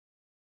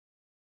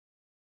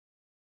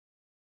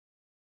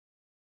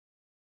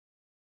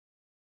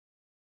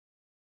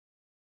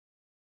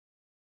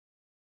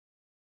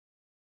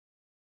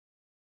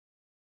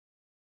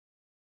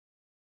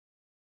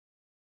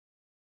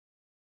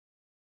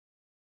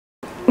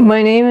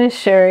My name is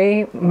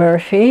Sherry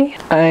Murphy.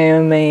 I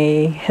am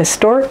a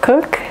historic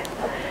cook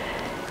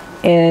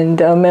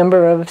and a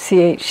member of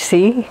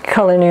CHC,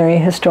 Culinary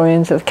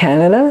Historians of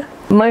Canada.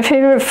 My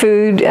favorite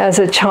food as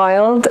a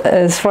child,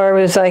 as far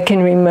as I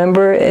can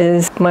remember,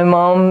 is my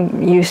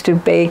mom used to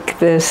bake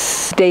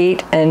this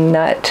date and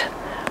nut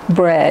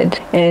bread,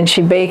 and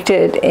she baked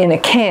it in a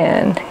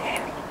can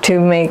to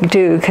make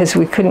do because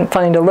we couldn't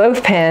find a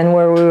loaf pan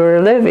where we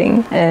were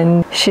living,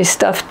 and she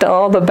stuffed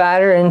all the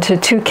batter into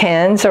 2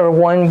 cans or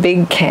 1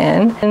 big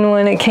can, and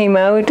when it came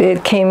out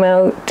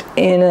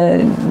in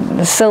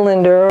a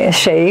cylinder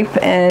shape,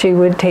 and she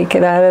would take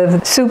it out of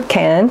the soup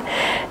can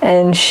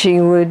and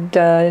she would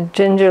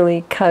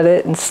gingerly cut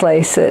it and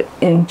slice it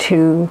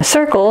into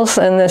circles,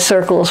 and the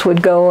circles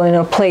would go in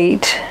a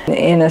plate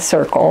in a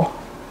circle.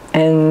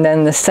 And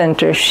then the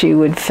center, she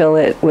would fill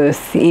it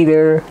with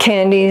either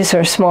candies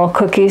or small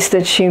cookies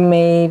that she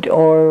made,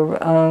 or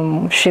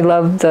she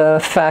loved the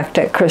fact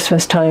at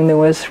Christmas time there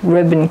was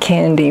ribbon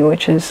candy,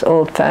 which is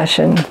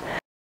old-fashioned.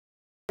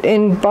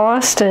 In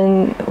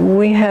Boston,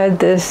 we had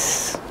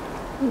this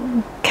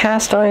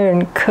cast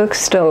iron cook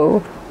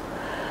stove,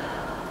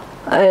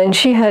 and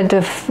she had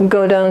to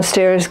go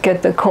downstairs,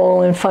 get the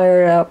coal, and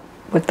fire it up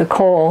with the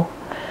coal.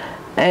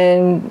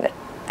 And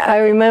I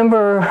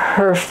remember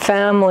her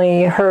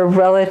family, her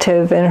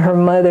relative and her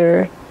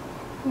mother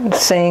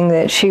saying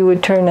that she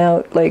would turn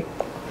out like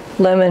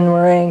lemon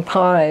meringue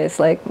pies,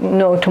 like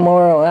no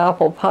tomorrow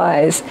apple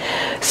pies.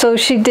 So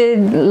she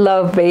did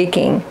love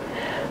baking.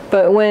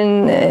 But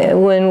when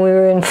we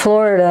were in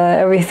Florida,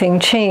 everything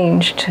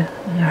changed.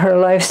 Her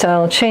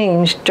lifestyle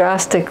changed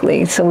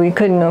drastically, so we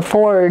couldn't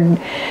afford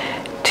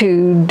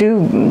to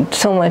do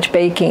so much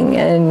baking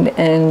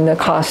and the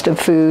cost of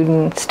food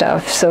and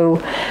stuff.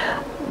 So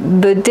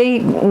the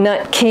date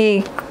nut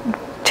cake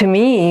to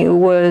me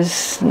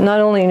was not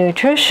only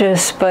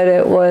nutritious, but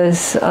it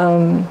was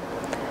and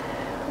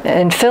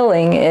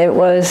filling. It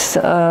was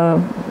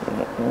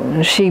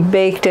she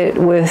baked it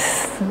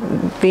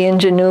with the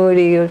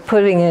ingenuity of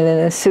putting it in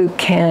a soup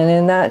can,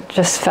 and that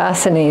just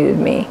fascinated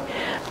me.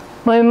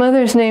 My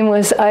mother's name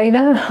was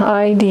Ida,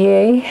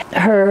 I-D-A.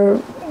 Her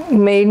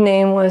maiden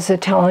name was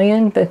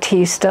Italian,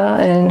 Battista,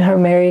 and her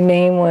married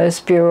name was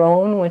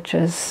Biron, which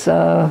is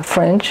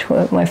French.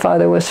 My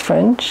father was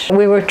French.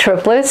 We were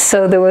triplets,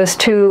 so there was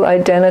 2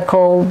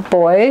 identical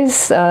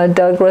boys,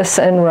 Douglas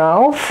and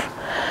Ralph.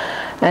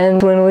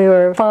 And when we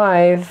were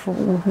 5,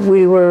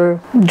 we were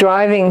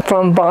driving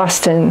from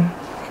Boston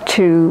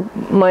to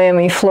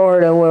Miami,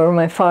 Florida, where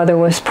my father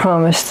was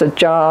promised a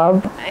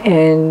job,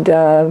 and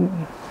a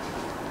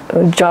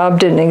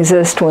job didn't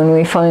exist when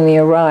we finally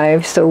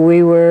arrived, so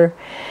we were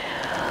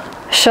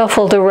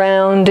shuffled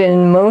around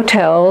in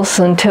motels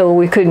until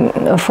we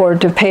couldn't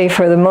afford to pay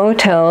for the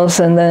motels,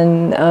 and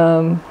then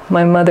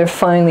my mother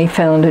finally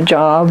found a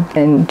job,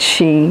 and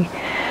she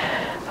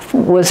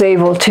was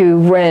able to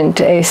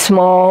rent a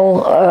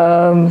small,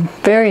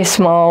 very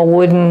small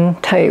wooden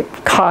type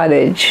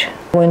cottage.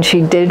 When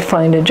she did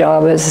find a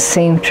job as a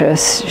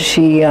seamstress,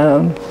 she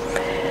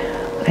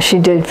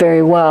did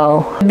very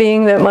well.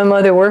 Being that my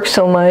mother worked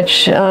so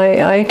much,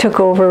 I took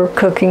over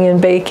cooking and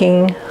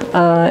baking,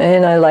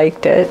 and I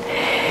liked it.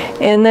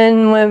 And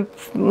then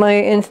in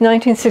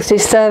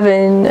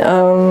 1967,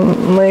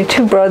 my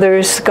 2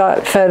 brothers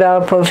got fed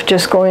up of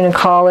just going to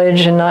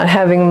college and not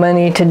having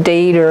money to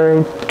date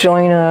or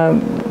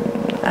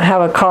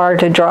have a car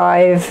to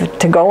drive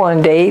to go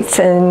on dates,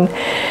 and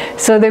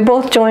so they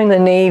both joined the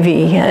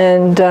Navy.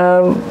 And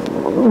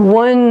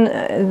one,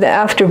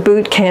 after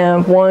boot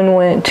camp, one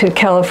went to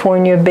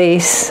California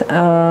base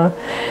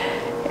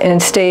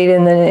and stayed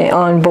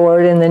on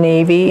board in the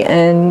Navy,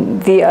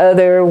 and the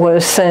other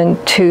was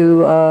sent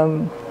to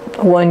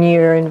 1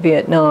 year in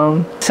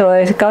Vietnam. So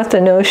I got the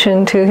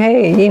notion to,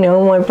 hey, you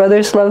know, my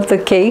brothers love the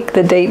cake,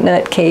 the date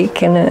nut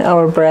cake and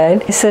our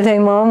bread. I said, hey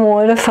Mom,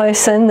 what if I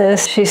send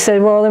this? She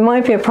said, well, there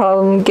might be a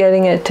problem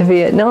getting it to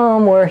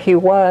Vietnam where he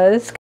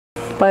was.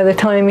 By the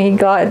time he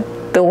got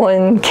the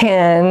 1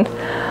 can,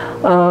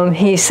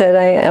 he said,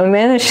 I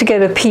managed to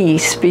get a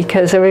piece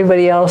because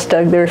everybody else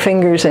dug their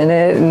fingers in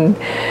it,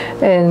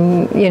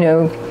 and you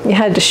know, you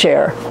had to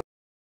share.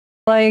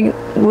 I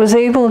was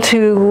able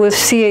to, with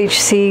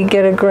CHC,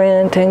 get a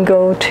grant and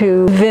go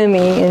to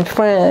Vimy in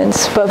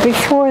France. But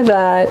before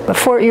that,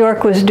 Fort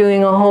York was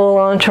doing a whole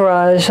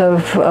entourage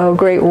of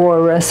Great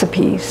War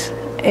recipes.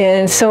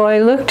 And so I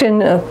looked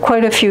in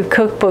quite a few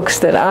cookbooks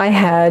that I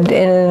had.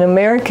 In an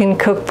American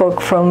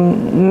cookbook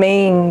from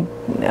Maine,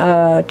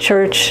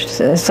 church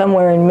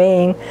somewhere in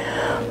Maine,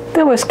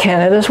 there was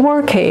Canada's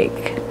war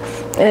cake.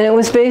 And it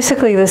was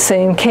basically the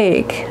same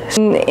cake.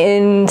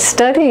 In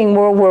studying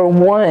World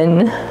War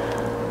I,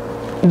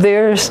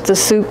 there's the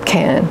soup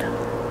can.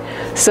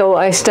 So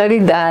I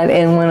studied that,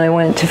 and when I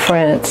went to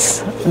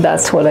France,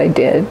 that's what I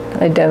did.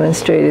 I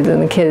demonstrated to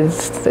the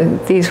kids.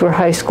 These were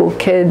high school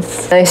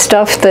kids. I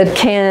stuffed the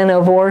can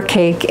of war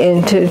cake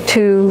into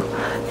 2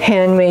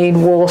 handmade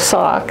wool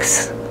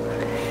socks.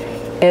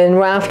 and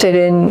wrapped it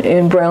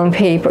in brown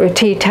paper,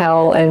 tea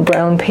towel and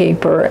brown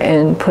paper,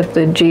 and put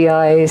the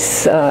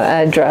GI's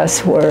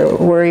address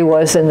where he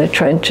was in the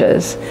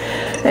trenches.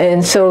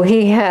 And so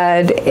he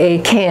had a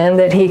can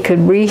that he could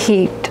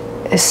reheat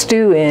a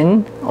stew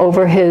in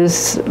over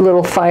his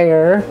little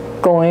fire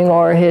going,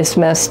 or his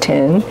mess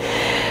tin.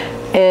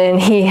 And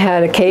he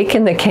had a cake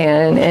in the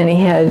can, and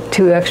he had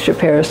 2 extra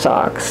pair of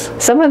socks.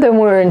 Some of them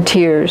were in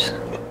tears.